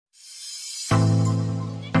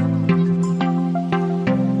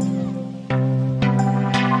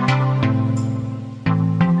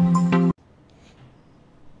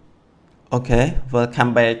Okay,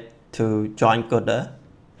 welcome back to JoinCoder.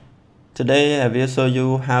 Today I will show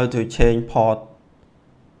you how to change port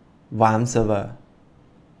Wampserver,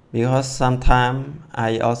 because sometimes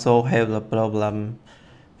I also have the problem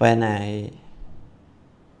when I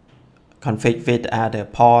configure with other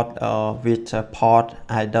port or with a port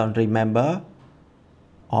I don't remember,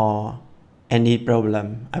 or any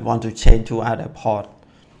problem I want to change to other port.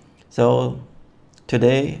 So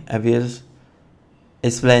today I will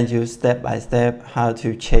explain you step by step how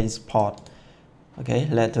to change port. Okay,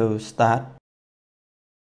 let's start.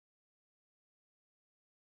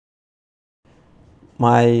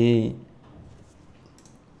 My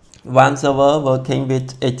Wampserver working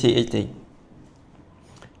with 8080.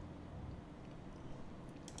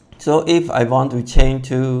 So if I want to change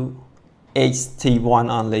to HT1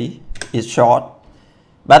 only, it's short,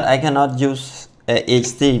 but I cannot use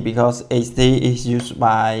HT because HT is used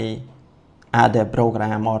by other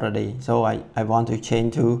program already. So I want to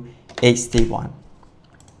change to HT1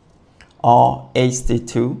 or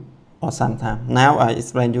HT2 or sometime. Now I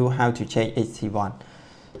explain you how to change HT1.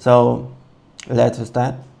 So let's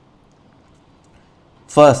start.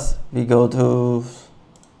 First we go to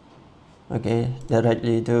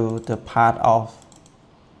directly to the part of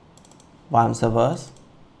Wampserver.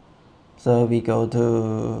 So we go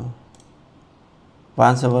to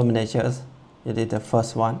Wampserver managers. It is the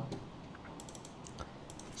first one.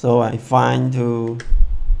 So I find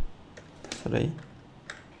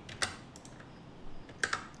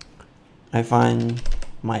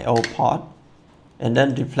my old port and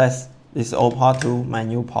then replace this old port to my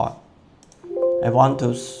new port. I want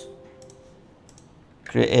to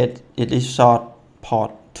create it is short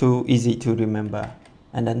port, too easy to remember,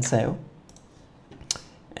 and then save.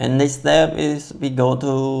 And next step is we go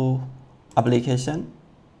to application.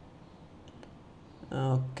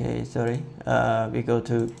 We go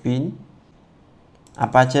to bin,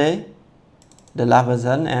 Apache, the last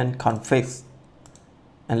version, and config.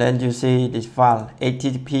 And then you see this file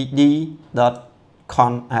httpd.conf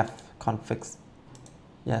config.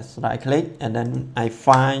 Yes, right click, and then I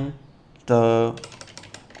find the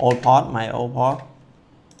old port, my old port.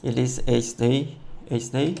 It is HD.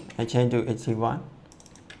 I change to HD1.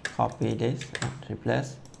 Copy this and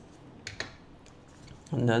replace.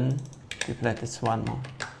 And then replace this one more.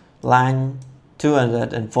 Line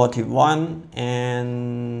 241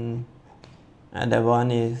 and other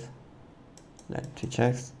one is, let's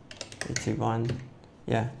check, 81.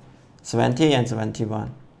 Yeah, 70 and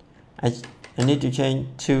 71. I need to change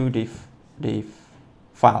to the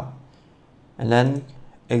file and then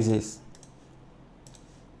exit.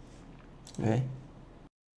 Okay,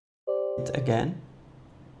 again,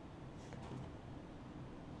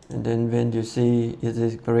 and then when you see it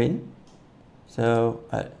is green, so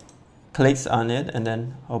clicks on it and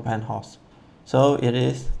then open host. So it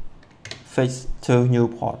is fixed to new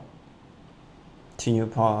port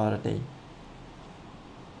already.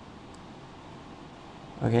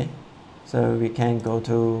 Okay, so we can go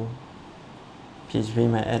to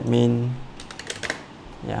phpMyAdmin.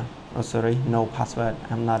 Yeah, oh sorry, no password.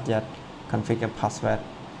 I'm not yet configure password.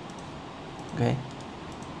 Okay,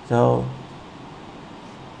 so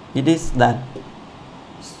it is done.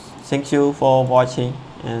 Thank you for watching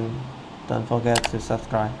and don't forget to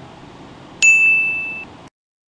subscribe.